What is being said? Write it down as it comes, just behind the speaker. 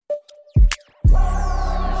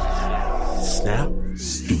Snap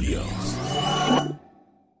Studios.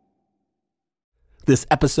 This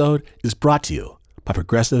episode is brought to you by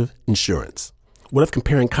Progressive Insurance. What if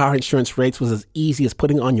comparing car insurance rates was as easy as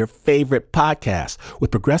putting on your favorite podcast?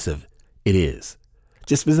 With Progressive, it is.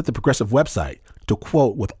 Just visit the Progressive website to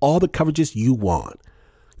quote with all the coverages you want.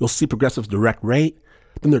 You'll see Progressive's direct rate,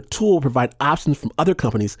 then their tool will provide options from other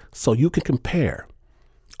companies so you can compare.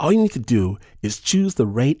 All you need to do is choose the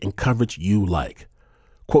rate and coverage you like.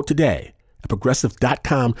 Quote today at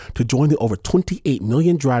Progressive.com to join the over 28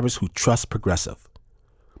 million drivers who trust Progressive.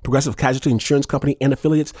 Progressive Casualty Insurance Company and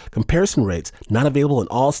Affiliates. Comparison rates not available in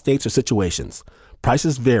all states or situations.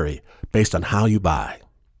 Prices vary based on how you buy.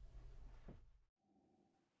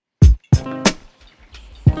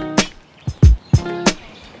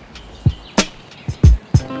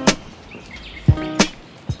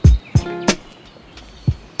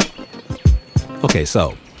 Okay,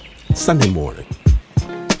 so Sunday morning,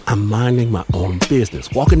 I'm minding my own business,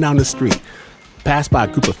 walking down the street, passed by a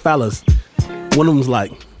group of fellas. One of them's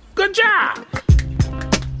like, "Good job!"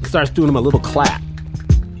 Starts doing him a little clap.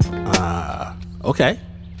 Okay.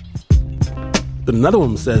 But another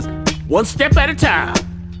one says, "One step at a time.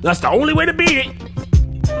 That's the only way to beat it."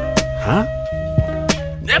 Huh?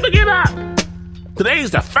 Never give up. Today's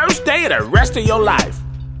the first day of the rest of your life.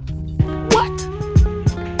 What?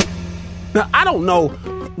 Now, I don't know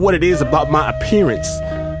what it is about my appearance.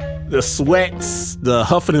 The sweats, the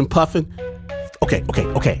huffing and puffing. Okay.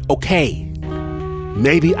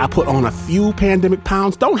 Maybe I put on a few pandemic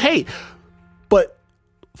pounds. Don't hate. But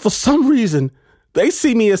for some reason, they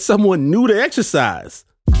see me as someone new to exercise.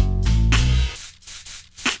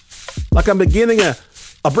 Like I'm beginning a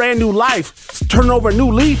brand new life, turning over a new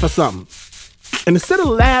leaf or something. And instead of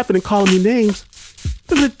laughing and calling me names,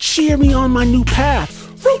 they're going to cheer me on my new path.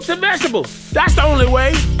 Fruits and vegetables. That's the only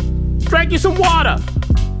way. Drink you some water.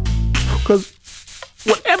 Because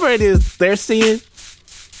whatever it is they're seeing,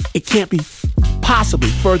 it can't be possibly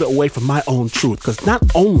further away from my own truth. Because not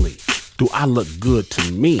only do I look good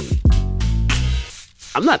to me,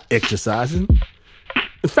 I'm not exercising.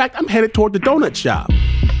 In fact, I'm headed toward the donut shop.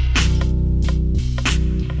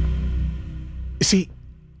 You see,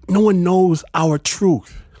 no one knows our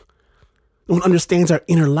truth. No one understands our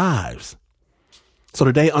inner lives. So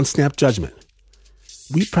today on Snap Judgment,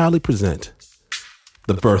 we proudly present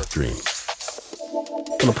The Birth Dream.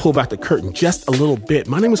 I'm going to pull back the curtain just a little bit.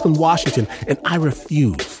 My name is Glenn Washington, and I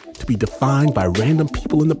refuse to be defined by random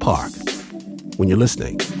people in the park when you're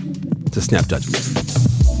listening to Snap Judgment.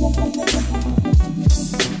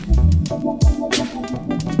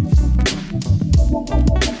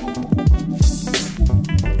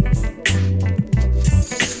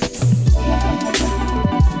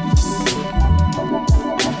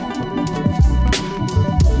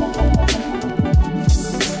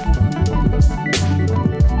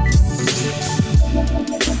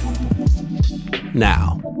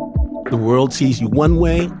 Now, the world sees you one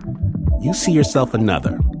way, you see yourself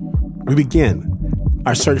another. We begin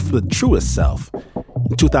our search for the truest self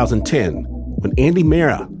in 2010 when Andy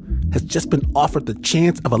Mehra has just been offered the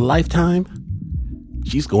chance of a lifetime.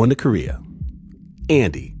 She's going to Korea.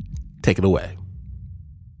 Andy, take it away.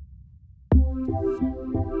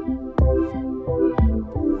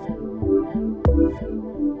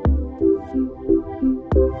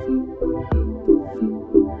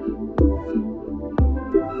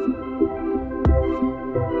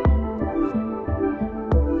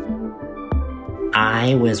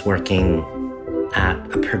 I was working at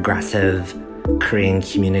a progressive Korean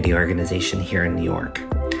community organization here in New York.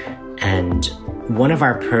 And one of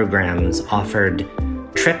our programs offered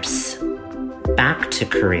trips back to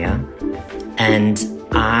Korea, and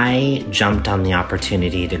I jumped on the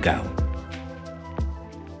opportunity to go.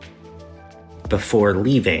 Before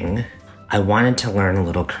leaving, I wanted to learn a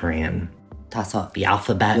little Korean. 다섯, The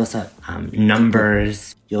alphabet, 여섯,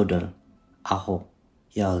 numbers, 여덟, 아홉,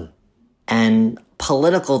 열. and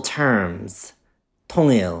political terms,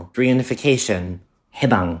 통일, reunification,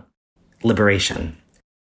 해방, liberation.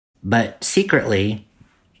 But secretly,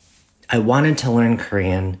 I wanted to learn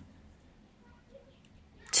Korean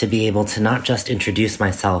to be able to not just introduce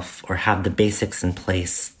myself or have the basics in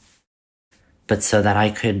place, but so that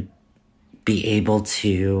I could be able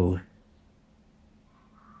to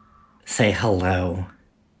say hello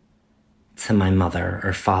to my mother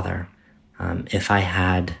or father if I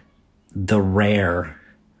had the rare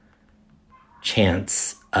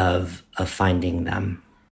chance of finding them.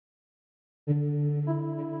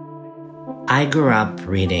 I grew up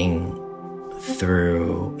reading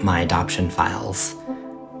through my adoption files.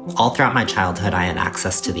 All throughout my childhood, I had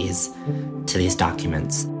access to these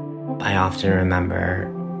documents. I often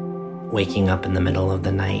remember waking up in the middle of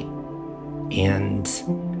the night and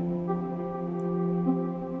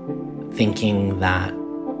thinking that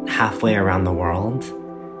halfway around the world,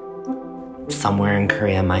 somewhere in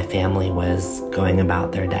Korea, my family was going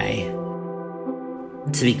about their day.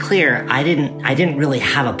 To be clear, I didn't really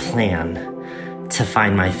have a plan to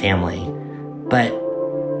find my family, but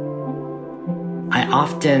I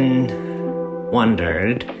often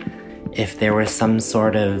wondered if there was some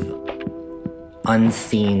sort of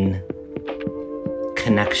unseen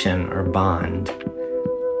connection or bond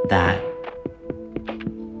that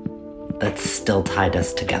still tied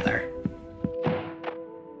us together.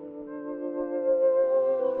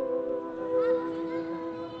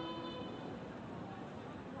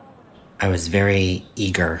 I was very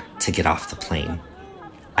eager to get off the plane.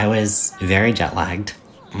 I was very jet-lagged.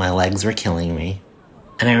 My legs were killing me.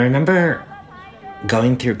 And I remember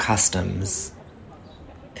going through customs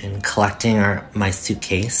and collecting my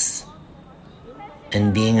suitcase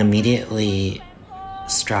and being immediately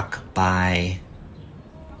struck by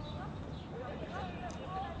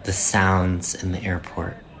the sounds in the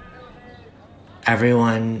airport.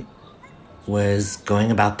 Everyone was going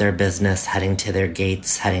about their business, heading to their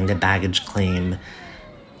gates, heading to baggage claim,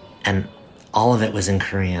 and all of it was in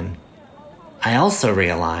Korean. I also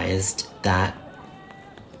realized that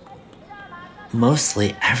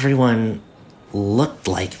mostly everyone looked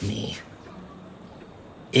like me.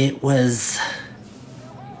 It was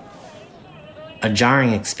a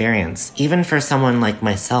jarring experience, even for someone like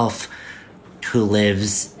myself who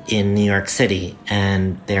lives in New York City,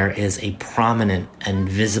 and there is a prominent and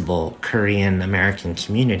visible Korean American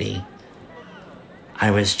community.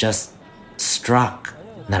 I was just struck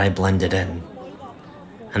that I blended in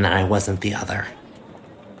and that I wasn't the other.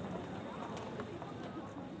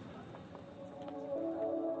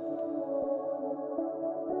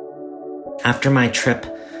 After my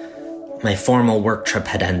formal work trip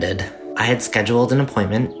had ended, I had scheduled an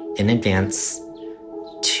appointment in advance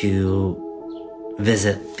to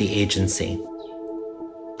visit the agency.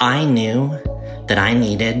 I knew that I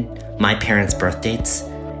needed my parents' birth dates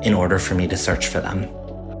in order for me to search for them.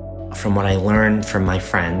 From what I learned from my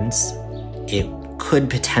friends, it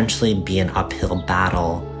could potentially be an uphill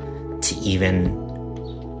battle to even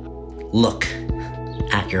look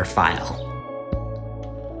at your file.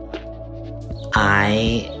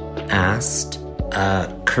 I asked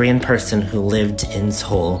a Korean person who lived in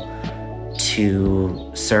Seoul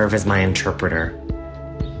to serve as my interpreter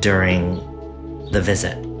during the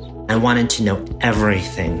visit. I wanted to know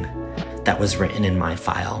everything that was written in my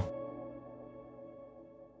file.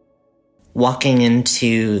 Walking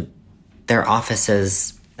into their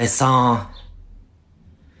offices, I saw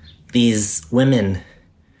these women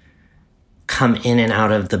come in and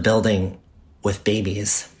out of the building with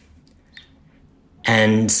babies.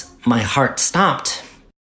 And my heart stopped.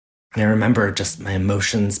 And I remember just my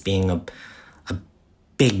emotions being a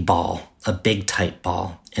big ball, a big tight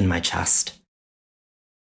ball in my chest.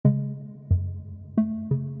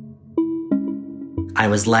 I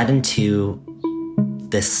was led into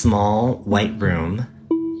this small white room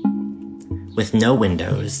with no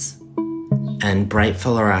windows and bright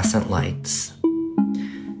fluorescent lights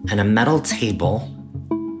and a metal table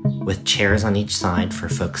with chairs on each side for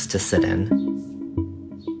folks to sit in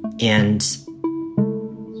and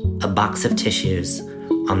a box of tissues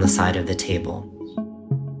on the side of the table.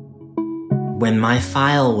 When my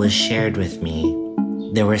file was shared with me,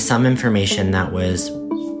 there was some information that was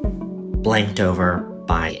blanked over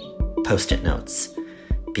by Post-it notes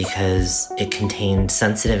because it contained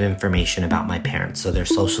sensitive information about my parents, so their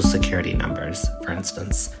social security numbers, for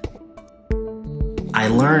instance. I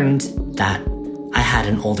learned that I had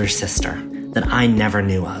an older sister that I never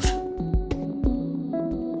knew of.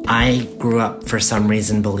 I grew up for some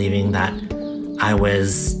reason believing that I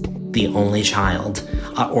was the only child,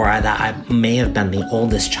 or that I may have been the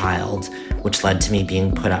oldest child, which led to me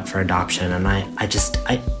being put up for adoption. And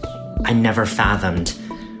I never fathomed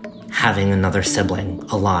having another sibling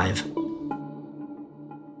alive.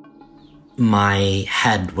 My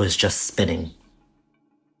head was just spinning.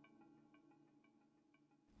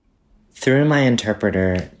 Through my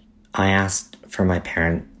interpreter, I asked for my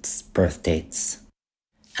parents' birth dates.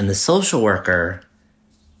 And the social worker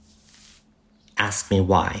asked me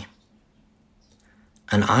why.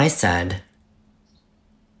 And I said,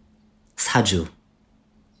 Saju,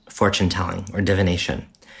 fortune telling or divination.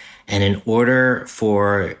 And in order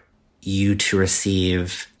for you to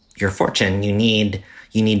receive your fortune, you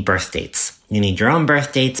need birth dates. You need your own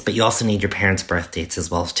birth dates, but you also need your parents' birth dates as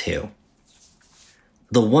well too.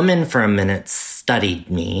 The woman for a minute studied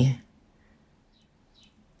me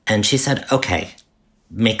and she said, okay,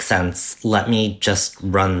 makes sense. Let me just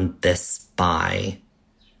run this by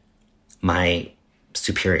my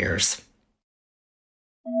superiors.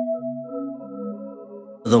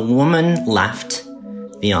 The woman left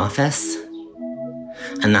the office,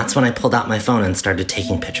 and that's when I pulled out my phone and started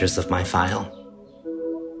taking pictures of my file.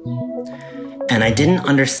 And I didn't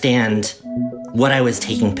understand what I was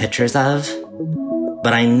taking pictures of,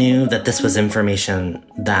 but I knew that this was information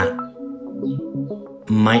that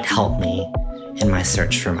might help me in my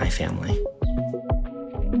search for my family.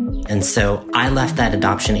 And so I left that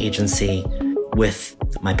adoption agency with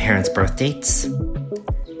my parents' birth dates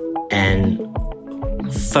and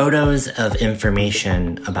photos of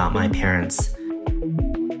information about my parents.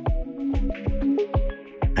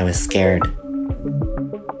 I was scared.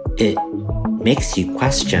 It makes you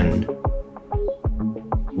question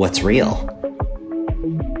what's real.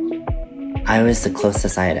 I was the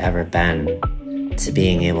closest I had ever been to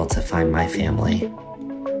being able to find my family.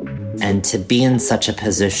 And to be in such a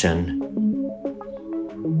position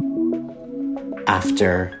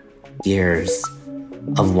after years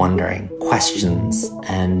of wondering, questions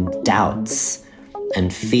and doubts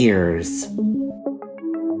and fears.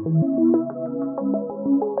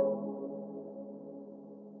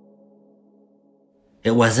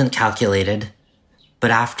 It wasn't calculated, but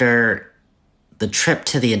after the trip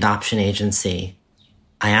to the adoption agency,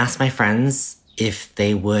 I asked my friends if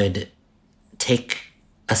they would take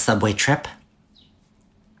a subway trip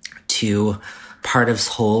to part of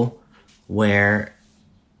Seoul where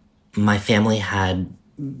my family had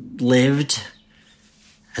lived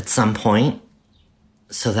at some point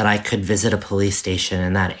so that I could visit a police station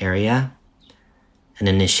in that area and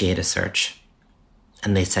initiate a search.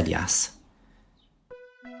 And they said yes.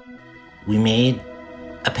 We made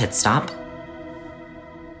a pit stop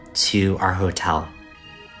to our hotel,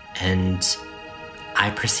 and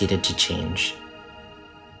I proceeded to change.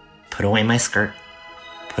 Put away my skirt,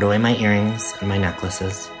 put away my earrings and my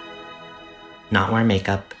necklaces, not wear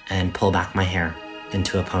makeup, and pull back my hair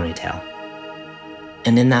into a ponytail.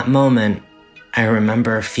 And in that moment, I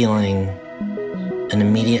remember feeling an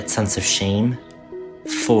immediate sense of shame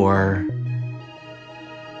for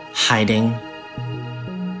hiding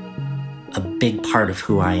a big part of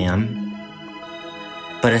who I am.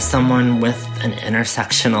 But as someone with an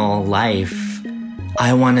intersectional life,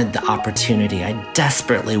 I wanted the opportunity, I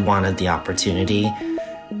desperately wanted the opportunity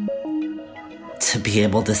to be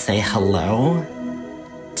able to say hello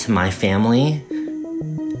to my family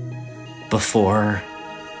before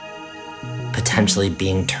potentially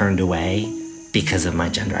being turned away because of my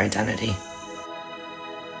gender identity.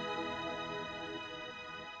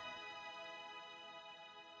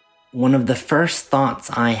 One of the first thoughts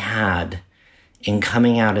I had in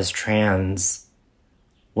coming out as trans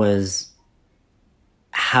was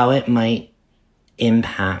how it might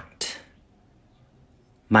impact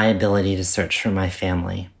my ability to search for my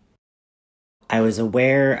family. I was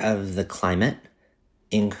aware of the climate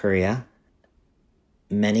in Korea.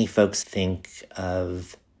 Many folks think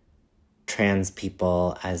of trans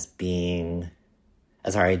people as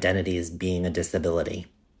our identity as being a disability,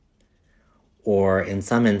 or in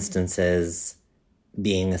some instances,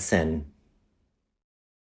 being a sin.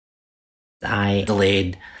 I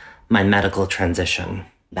delayed my medical transition.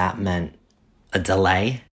 That meant a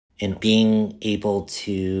delay in being able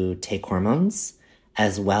to take hormones,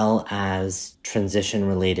 as well as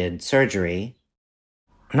transition-related surgery.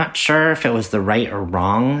 I'm not sure if it was the right or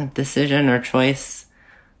wrong decision or choice,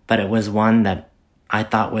 but it was one that I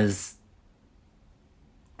thought was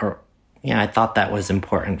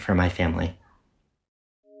important for my family.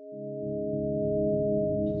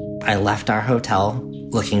 I left our hotel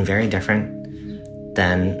looking very different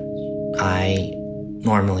than I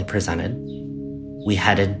normally presented. We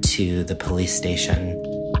headed to the police station.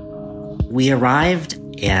 We arrived,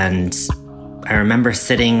 and I remember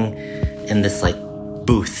sitting in this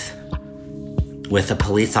booth with a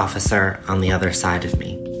police officer on the other side of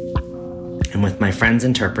me. And with my friends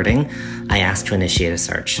interpreting, I asked to initiate a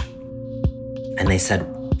search. And they said,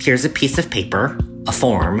 here's a piece of paper, a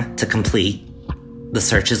form to complete. The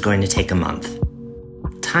search is going to take a month.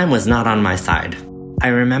 Time was not on my side. I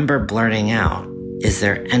remember blurting out, is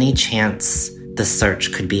there any chance the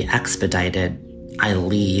search could be expedited? I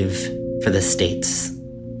leave for the States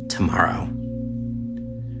tomorrow.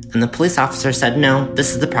 And the police officer said, no,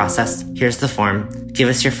 this is the process. Here's the form. Give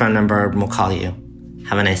us your phone number and we'll call you.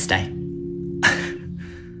 Have a nice day.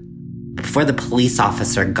 Before the police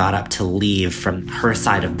officer got up to leave from her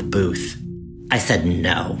side of the booth, I said,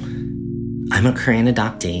 no. I'm a Korean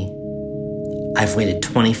adoptee. I've waited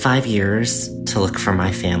 25 years to look for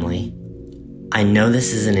my family. I know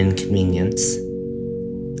this is an inconvenience,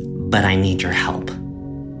 but I need your help.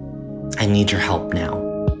 I need your help now.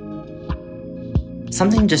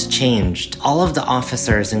 Something just changed. All of the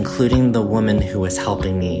officers, including the woman who was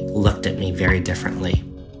helping me, looked at me very differently.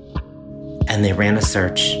 And they ran a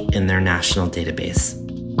search in their national database.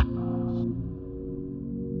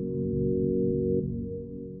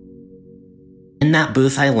 In that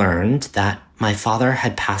booth, I learned that my father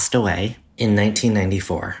had passed away in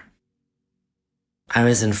 1994. I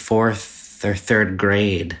was in 4th or 3rd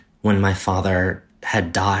grade when my father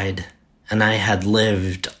had died, and I had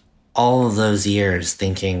lived all of those years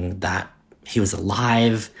thinking that he was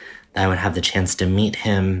alive, that I would have the chance to meet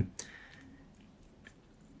him,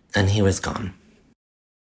 and he was gone.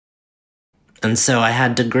 And so I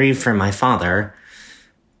had to grieve for my father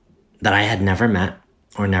that I had never met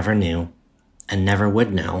or never knew and never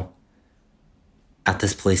would know at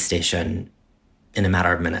this police station in a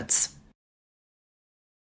matter of minutes.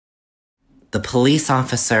 The police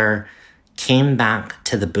officer came back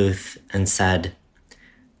to the booth and said,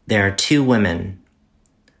 "There are 2 women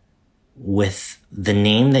with the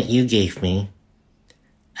name that you gave me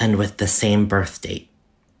and with the same birth date.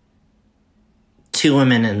 2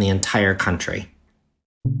 women in the entire country.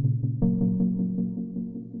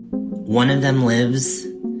 One of them lives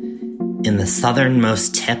in the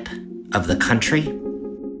southernmost tip of the country.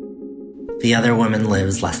 The other woman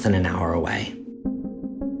lives less than an hour away."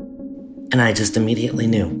 And I just immediately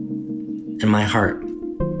knew, in my heart,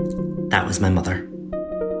 that was my mother.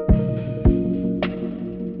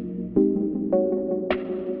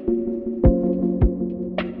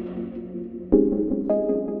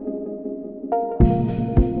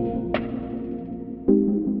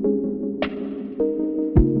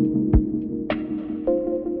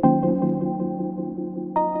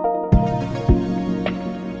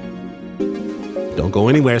 Don't go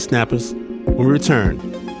anywhere, snappers. When we return,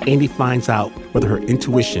 Andy finds out whether her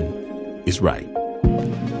intuition is right.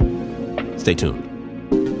 Stay tuned.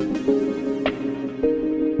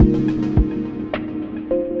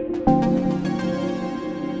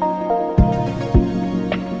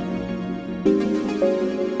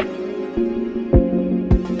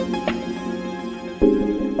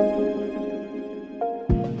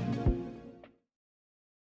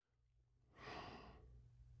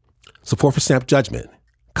 Support for Snap Judgment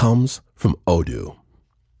comes from Odoo.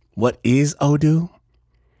 What is Odoo?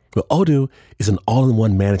 Well, Odoo is an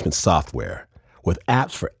all-in-one management software with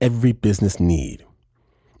apps for every business need.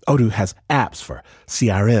 Odoo has apps for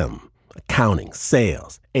CRM, accounting,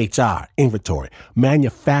 sales, HR, inventory,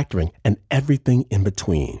 manufacturing, and everything in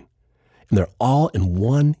between. And they're all in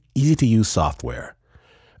one easy-to-use software.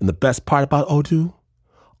 And the best part about Odoo?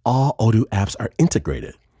 All Odoo apps are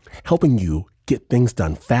integrated, helping you get things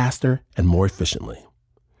done faster and more efficiently.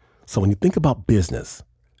 So when you think about business,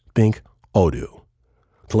 think Odoo.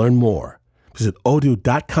 To learn more, visit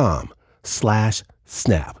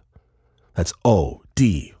odoo.com/snap. That's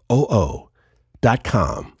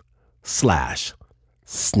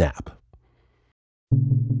ODOO.com/snap.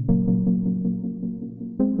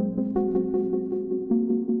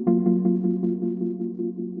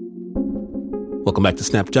 Welcome back to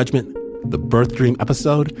Snap Judgment, the Birth Dream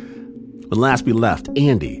episode. When last we left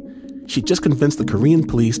Andy, she just convinced the Korean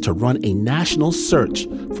police to run a national search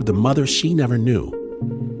for the mother she never knew.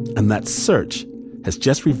 And that search has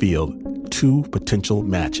just revealed 2 potential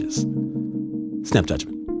matches. Snap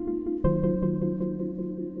Judgment.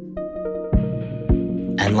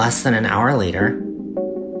 And less than an hour later,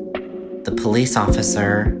 the police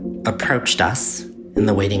officer approached us in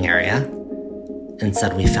the waiting area and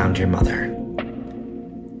said, "We found your mother.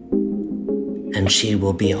 And she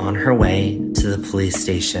will be on her way to the police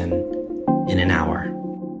station in an hour."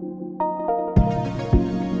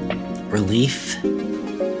 Relief,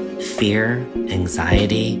 fear,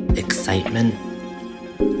 anxiety, excitement.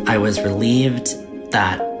 I was relieved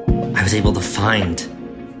that I was able to find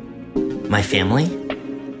my family.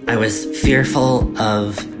 I was fearful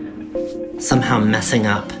of somehow messing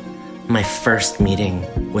up my first meeting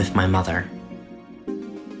with my mother.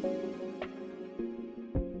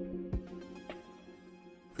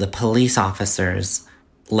 The police officers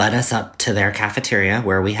led us up to their cafeteria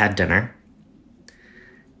where we had dinner.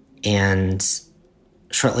 And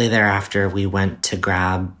shortly thereafter, we went to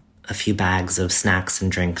grab a few bags of snacks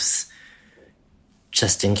and drinks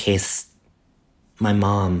just in case my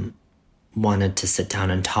mom wanted to sit down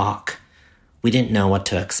and talk. We didn't know what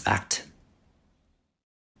to expect.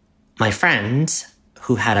 My friend,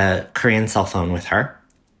 who had a Korean cell phone with her,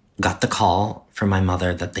 got the call from my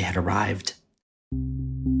mother that they had arrived.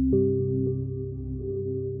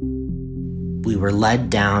 We were led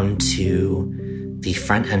down to the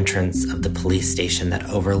front entrance of the police station that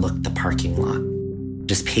overlooked the parking lot,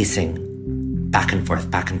 just pacing back and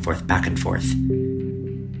forth, back and forth, back and forth.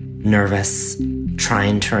 Nervous,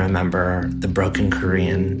 trying to remember the broken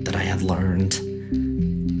Korean that I had learned.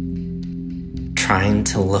 Trying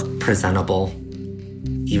to look presentable,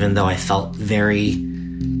 even though I felt very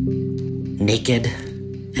naked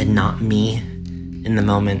and not me in the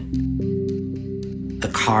moment. The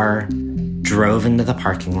car drove into the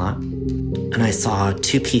parking lot, and I saw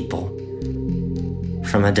two people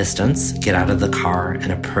from a distance get out of the car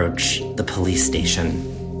and approach the police station.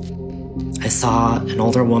 I saw an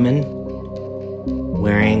older woman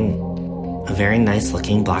wearing a very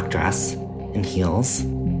nice-looking black dress and heels,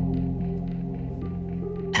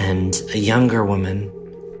 and a younger woman.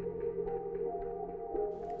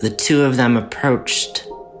 The two of them approached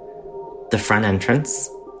the front entrance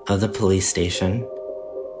of the police station. I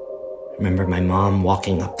remember my mom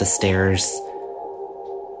walking up the stairs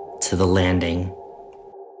to the landing,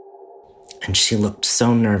 and she looked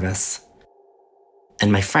so nervous.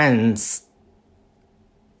 And my friends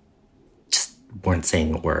just weren't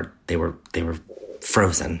saying a word. They were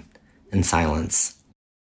frozen in silence.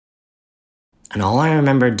 And all I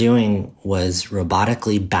remember doing was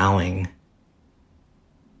robotically bowing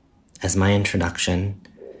as my introduction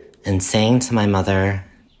and saying to my mother,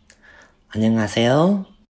 안녕하세요.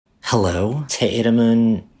 Hello. 제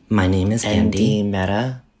이름은 My name is Andy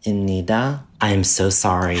Mera입니다. I am so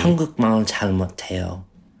sorry. 한국말 잘 못해요.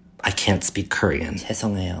 I can't speak Korean.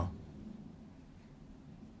 죄송해요.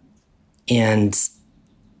 And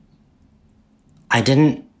I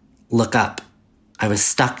didn't look up. I was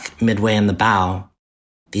stuck midway in the bow.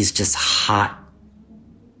 These just hot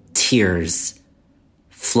tears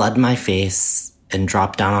flood my face and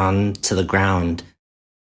drop down onto the ground.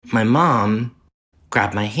 My mom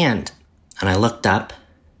grabbed my hand, and I looked up,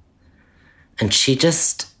 and she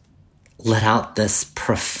just let out this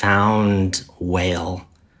profound wail.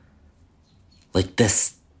 Like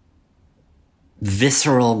this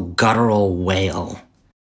visceral, guttural wail.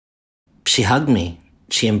 She hugged me.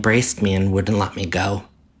 She embraced me and wouldn't let me go.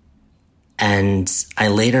 And I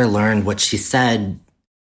later learned what she said,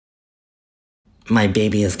 my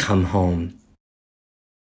baby has come home.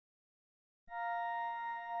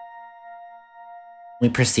 We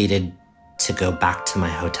proceeded to go back to my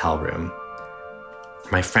hotel room.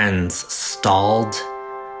 My friends stalled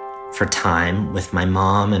for time with my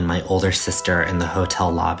mom and my older sister in the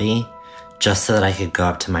hotel lobby just so that I could go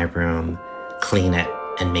up to my room, clean it,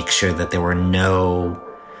 and make sure that there was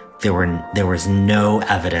no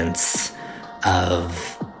evidence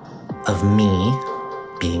of me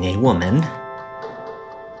being a woman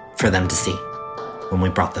for them to see when we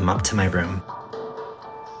brought them up to my room.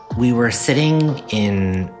 We were sitting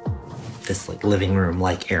in this living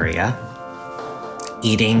room-like area,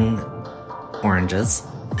 eating oranges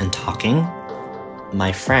and talking.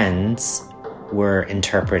 My friends were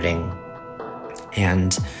interpreting,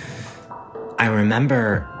 and I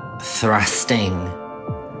remember thrusting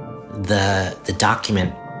the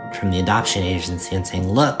document from the adoption agency and saying,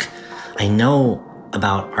 look, I know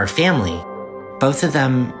about our family. Both of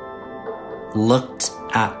them looked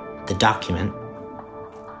at the document.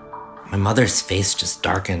 My mother's face just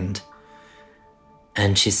darkened,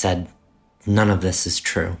 and she said, none of this is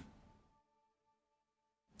true.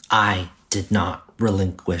 I did not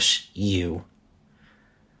relinquish you.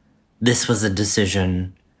 This was a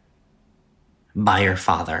decision by your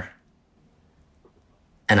father,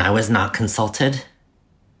 and I was not consulted.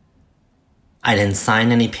 I didn't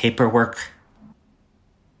sign any paperwork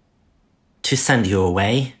to send you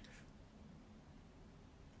away.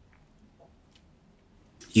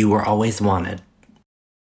 You were always wanted.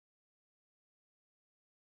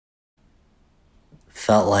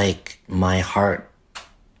 Felt like my heart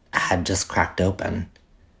had just cracked open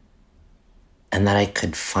and that I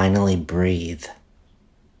could finally breathe.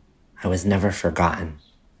 I was never forgotten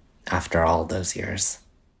after all those years.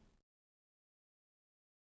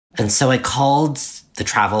 And so I called the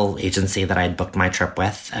travel agency that I had booked my trip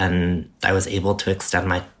with, and I was able to extend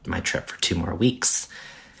my trip for 2 more weeks.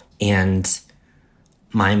 And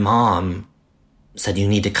my mom said, you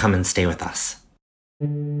need to come and stay with us.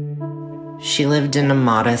 She lived in a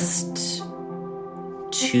modest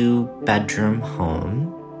 2-bedroom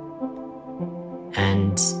home,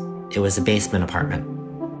 and it was a basement apartment.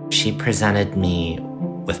 She presented me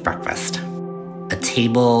with breakfast. A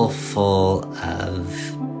table full of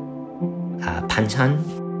banchan,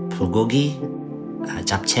 bulgogi,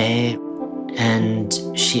 japchae,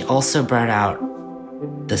 and she also brought out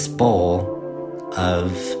this bowl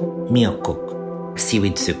of miyeokguk,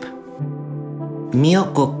 seaweed soup.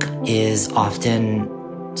 Miyeokguk is often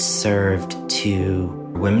served to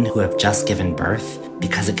women who have just given birth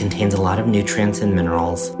because it contains a lot of nutrients and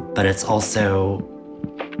minerals, but it's also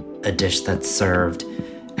a dish that's served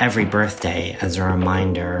every birthday as a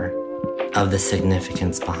reminder of the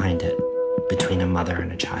significance behind it between a mother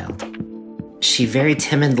and a child. She very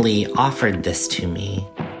timidly offered this to me.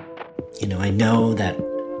 I know that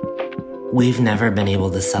we've never been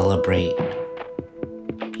able to celebrate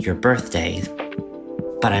your birthday,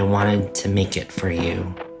 but I wanted to make it for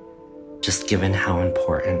you, just given how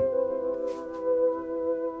important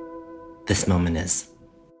this moment is.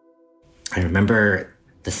 I remember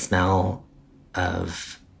the smell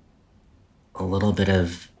of a little bit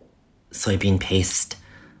of soybean paste,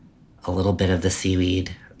 a little bit of the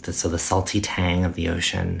seaweed, so the salty tang of the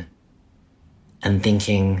ocean, and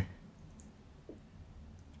thinking,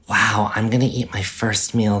 wow, I'm going to eat my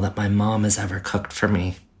first meal that my mom has ever cooked for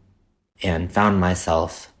me. And found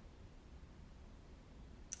myself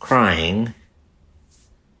crying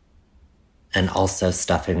and also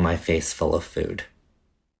stuffing my face full of food.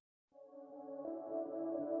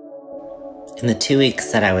 In the 2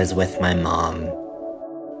 weeks that I was with my mom,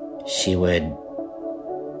 she would,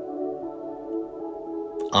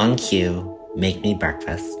 on cue, make me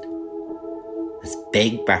breakfast. This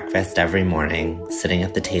big breakfast every morning, sitting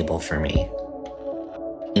at the table for me.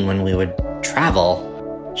 And when we would travel,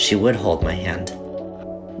 she would hold my hand.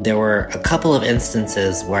 There were a couple of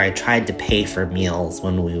instances where I tried to pay for meals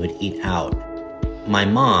when we would eat out. My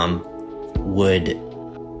mom would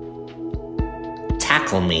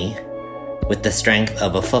tackle me with the strength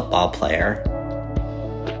of a football player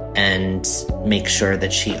and make sure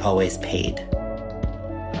that she always paid.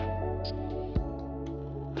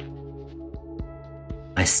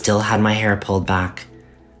 I still had my hair pulled back.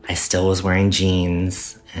 I still was wearing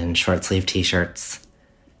jeans and short-sleeve t-shirts.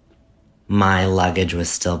 My luggage was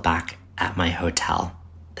still back at my hotel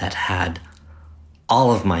that had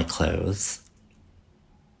all of my clothes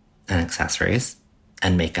and accessories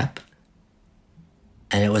and makeup.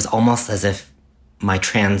 And it was almost as if my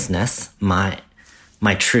transness,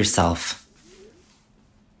 my true self,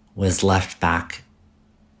 was left back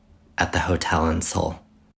at the hotel in Seoul.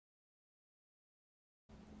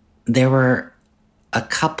 There were a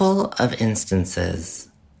couple of instances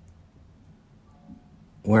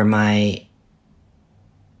where I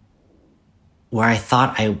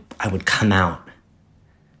thought I would come out,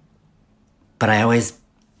 but I always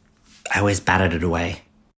batted it away.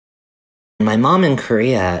 My mom in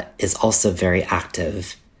Korea is also very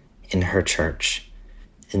active in her church,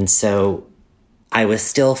 and so I was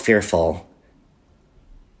still fearful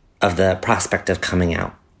of the prospect of coming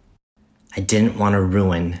out. I didn't want to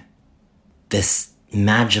ruin this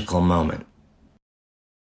magical moment.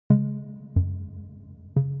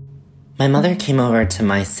 My mother came over to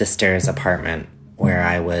my sister's apartment where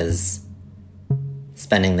I was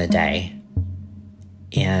spending the day,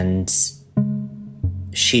 and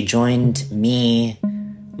she joined me,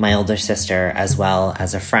 my older sister, as well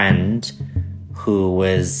as a friend who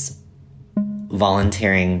was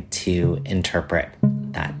volunteering to interpret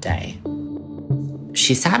that day.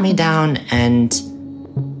 She sat me down and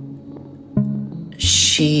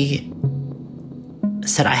she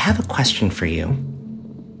said, "I have a question for you.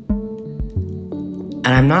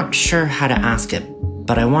 And I'm not sure how to ask it,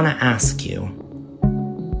 but I want to ask you."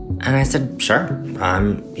 And I said, "Sure.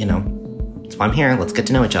 That's why I'm here. Let's get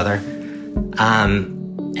to know each other."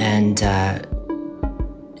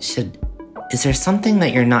 She said, "Is there something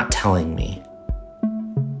that you're not telling me?"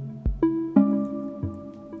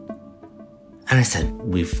 And I said,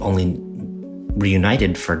 "We've only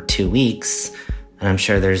reunited for 2 weeks, and I'm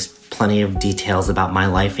sure there's plenty of details about my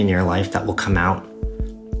life and your life that will come out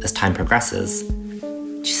as time progresses."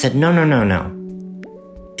 She said, No.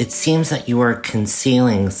 It seems that you are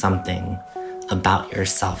concealing something about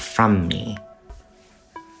yourself from me.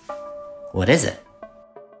 What is it?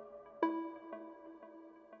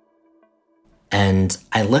 And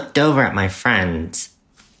I looked over at my friend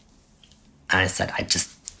and I said,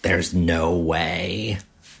 there's no way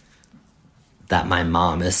that my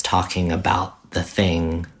mom is talking about the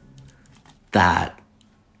thing that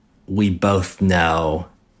we both know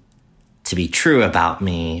to be true about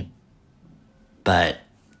me, but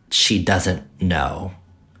she doesn't know.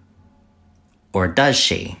 Or does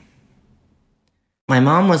she? My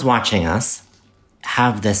mom was watching us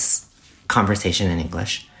have this conversation in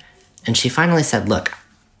English, and she finally said, "Look,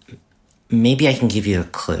 maybe I can give you a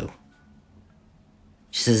clue."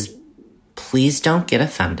 She says, "Please don't get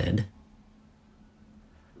offended,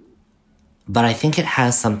 but I think it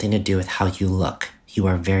has something to do with how you look. You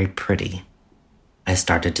are very pretty." I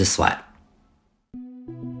started to sweat.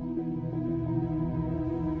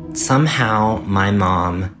 Somehow my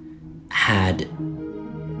mom had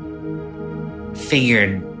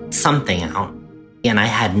figured something out, and I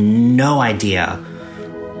had no idea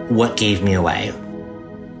what gave me away.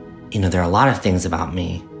 There are a lot of things about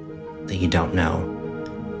me that you don't know.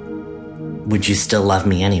 Would you still love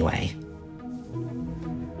me anyway?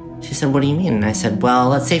 She said, what do you mean? And I said, well,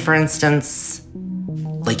 let's say, for instance,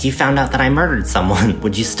 like you found out that I murdered someone.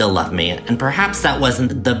 Would you still love me? And perhaps that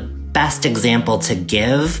wasn't the best example to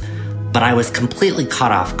give, but I was completely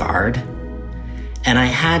caught off guard. And I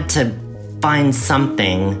had to find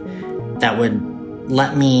something that would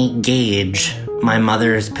let me gauge my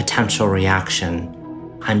mother's potential reaction.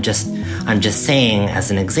 I'm just saying,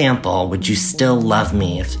 as an example, would you still love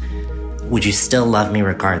me? Would you still love me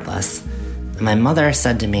regardless? And my mother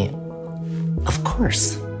said to me, of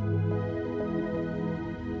course.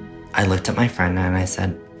 I looked at my friend and I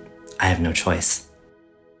said, I have no choice.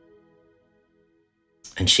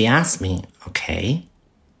 And she asked me, okay,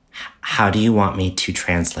 how do you want me to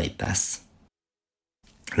translate this?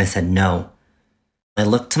 And I said, no. I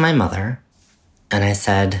looked to my mother and I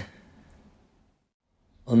said,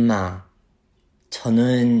 엄마,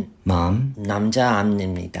 저는 Mom, 남자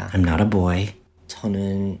아닙니다. I'm not a boy.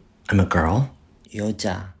 저는 I'm a girl.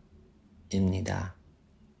 여자입니다.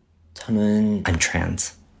 저는 I'm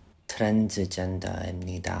trans.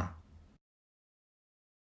 트랜스젠더입니다.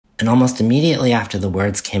 And almost immediately after the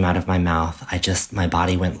words came out of my mouth, my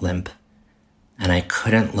body went limp. And I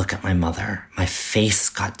couldn't look at my mother. My face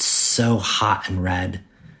got so hot and red.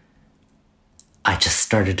 I just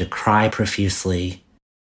started to cry profusely.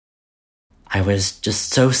 I was just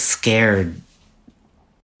so scared,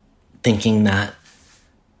 thinking that,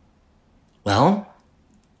 well,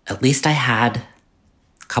 at least I had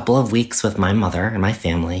a couple of weeks with my mother and my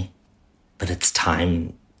family, but it's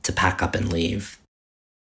time to pack up and leave.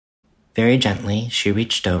 Very gently, she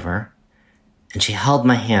reached over and she held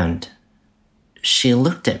my hand. She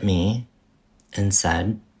looked at me and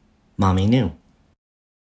said, Mommy knew.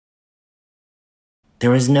 There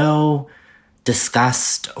was no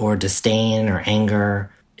disgust or disdain or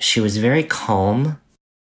anger. She was very calm.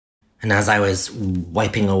 And as I was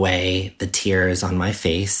wiping away the tears on my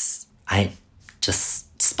face, I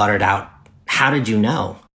just sputtered out, how did you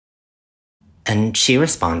know? And she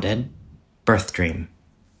responded, birth dream.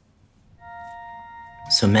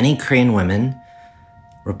 So many Korean women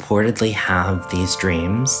reportedly have these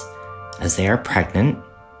dreams as they are pregnant,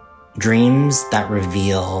 dreams that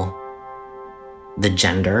reveal the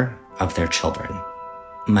gender of their children.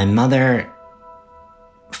 My mother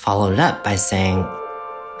followed it up by saying,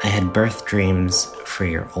 I had birth dreams for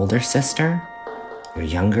your older sister, your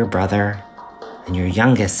younger brother, and your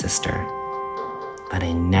youngest sister, but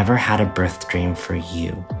I never had a birth dream for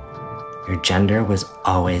you. Your gender was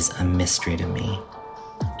always a mystery to me,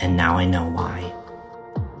 and now I know why.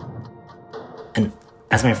 And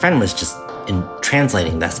as my friend was just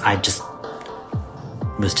translating this, I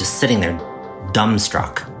was just sitting there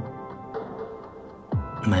dumbstruck.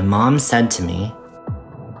 My mom said to me,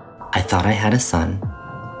 I thought I had a son,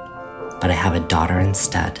 but I have a daughter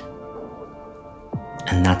instead.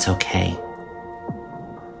 And that's okay.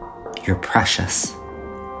 You're precious,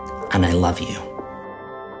 and I love you.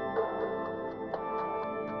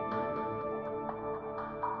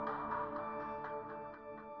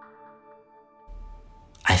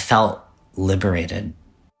 I felt liberated.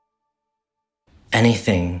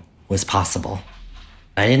 Anything was possible.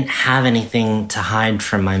 I didn't have anything to hide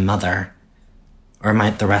from my mother or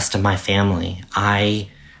the rest of my family. I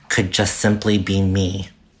could just simply be me.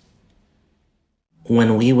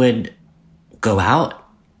 When we would go out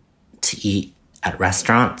to eat at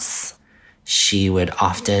restaurants, she would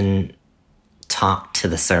often talk to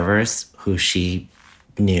the servers who she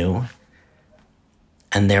knew.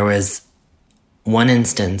 And there was one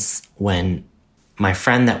instance when my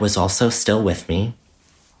friend that was also still with me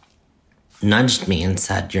nudged me and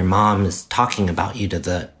said, your mom is talking about you to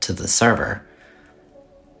the server.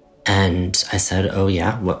 And I said, oh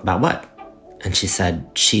yeah, about what? And she said,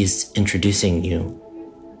 she's introducing you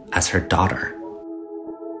as her daughter.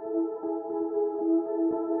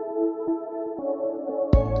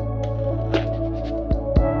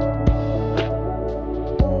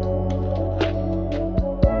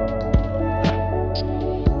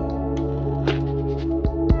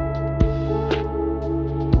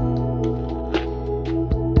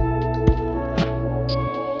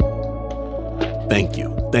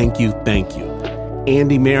 Thank you,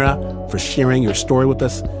 Andy Mehra, for sharing your story with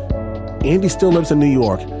us. Andy still lives in New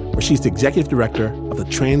York, where she's the executive director of the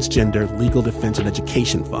Transgender Legal Defense and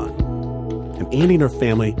Education Fund. And Andy and her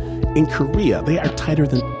family in Korea, they are tighter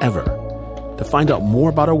than ever. To find out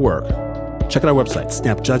more about our work, check out our website,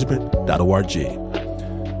 snapjudgment.org.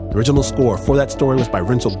 The original score for that story was by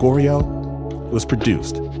Renzo Gorrio. It was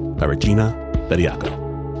produced by Regina Bediaco.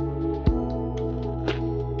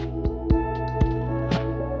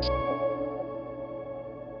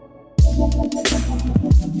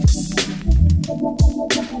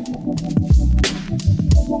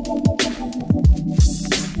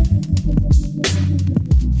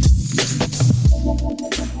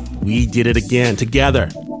 We did it again, together,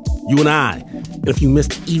 you and I. And if you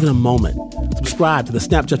missed even a moment, subscribe to the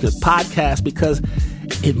Snap Judgment podcast because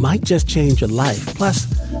it might just change your life. Plus,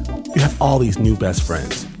 you have all these new best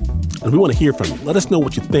friends. And we want to hear from you. Let us know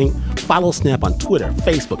what you think. Follow Snap on Twitter,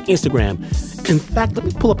 Facebook, Instagram. In fact, let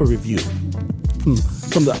me pull up a review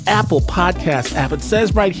from the Apple Podcast app. It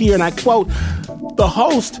says right here, and I quote, "The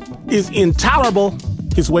host is intolerable.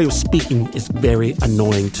 His way of speaking is very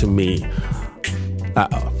annoying to me."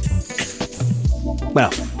 Uh-oh.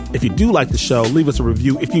 Well, if you do like the show, leave us a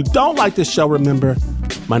review. If you don't like the show, remember,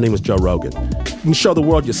 my name is Joe Rogan. You can show the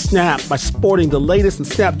world your Snap by sporting the latest in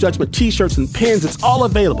Snap Judgment t-shirts and pins. It's all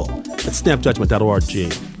available at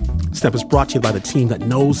snapjudgment.org. Snap is brought to you by the team that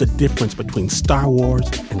knows the difference between Star Wars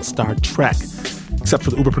and Star Trek. Except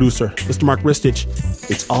for the Uber producer, Mr. Mark Ristich,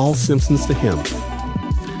 it's all Simpsons to him.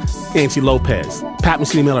 Nancy Lopez, Pat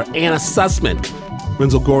Mesiti-Miller, Anna Sussman,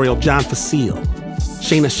 Renzo Gorrio, John Facile,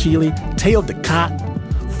 Shayna Shealy, Teo DeCott,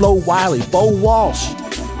 Flo Wiley, Bo Walsh,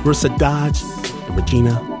 Marissa Dodge, and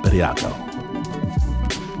Regina Bediaco.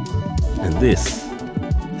 And this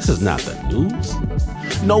is not the news.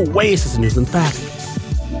 No way this is the news. In fact,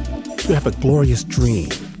 you have a glorious dream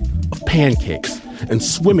of pancakes and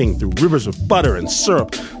swimming through rivers of butter and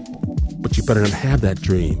syrup. But you better not have that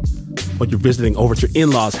dream while you're visiting over at your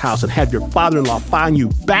in-laws' house and have your father-in-law find you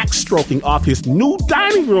backstroking off his new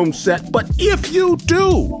dining room set. But if you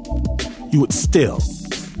do, you would still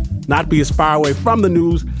not be as far away from the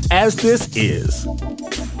news as this is.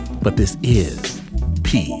 But this is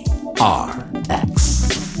PRX.